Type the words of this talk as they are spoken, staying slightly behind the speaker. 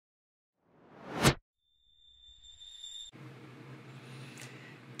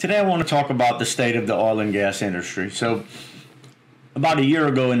Today I want to talk about the state of the oil and gas industry. So about a year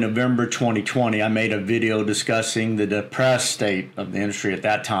ago in November 2020, I made a video discussing the depressed state of the industry at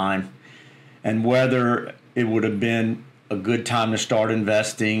that time and whether it would have been a good time to start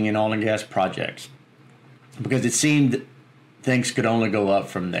investing in oil and gas projects, because it seemed things could only go up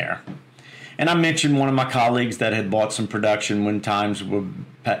from there. And I mentioned one of my colleagues that had bought some production when times were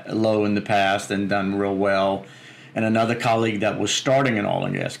low in the past and done real well, and another colleague that was starting an oil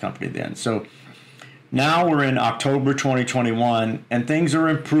and gas company then. So now we're in October 2021 and things are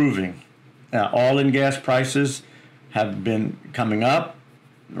improving. Oil and gas prices have been coming up.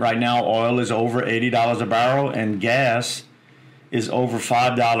 Right now oil is over $80 a barrel and gas is over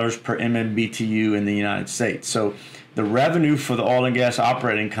 $5 per MMBTU in the United States. So the revenue for the oil and gas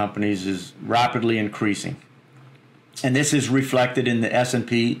operating companies is rapidly increasing. And this is reflected in the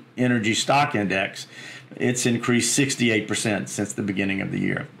S&P Energy Stock Index. It's increased 68% since the beginning of the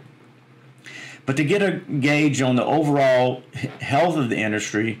year. But to get a gauge on the overall health of the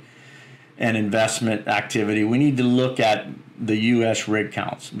industry and investment activity, we need to look at the U.S. rig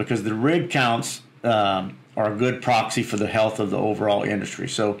counts, because the rig counts are a good proxy for the health of the overall industry.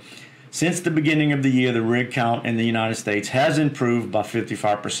 So since the beginning of the year, the rig count in the United States has improved by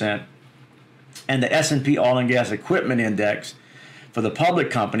 55%, and the S&P Oil and Gas Equipment Index for the public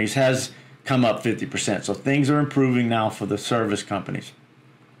companies has come up 50%. So things are improving now for the service companies.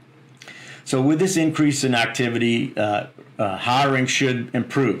 So with this increase in activity, hiring should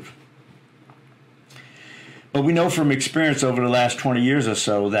improve. But we know from experience over the last 20 years or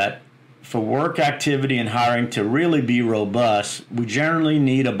so that for work activity and hiring to really be robust, we generally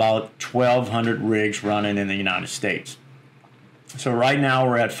need about 1,200 rigs running in the United States. So right now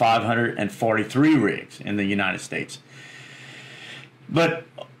we're at 543 rigs in the United States. But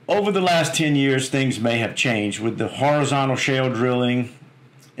over the last 10 years, things may have changed. With the horizontal shale drilling,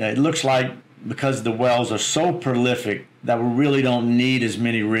 it looks like because the wells are so prolific that we really don't need as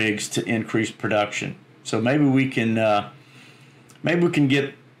many rigs to increase production. So maybe we can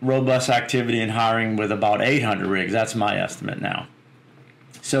get robust activity and hiring with about 800 rigs. That's my estimate now.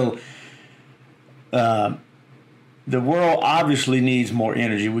 So the world obviously needs more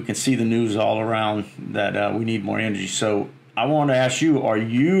energy. We can see the news all around that we need more energy. So I want to ask you, are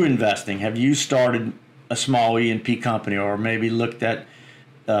you investing? Have you started a small E&P company, or maybe looked at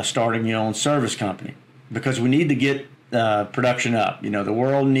starting your own service company? Because we need to get production up. You know, the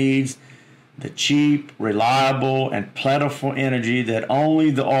world needs the cheap, reliable, and plentiful energy that only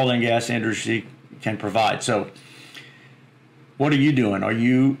the oil and gas industry can provide. So what are you doing? Are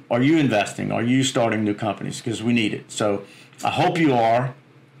you investing? Are you starting new companies? Because we need it. So I hope you are.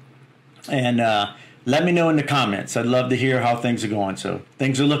 And let me know in the comments. I'd love to hear how things are going. So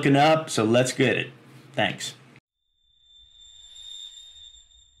things are looking up, so let's get it. Thanks.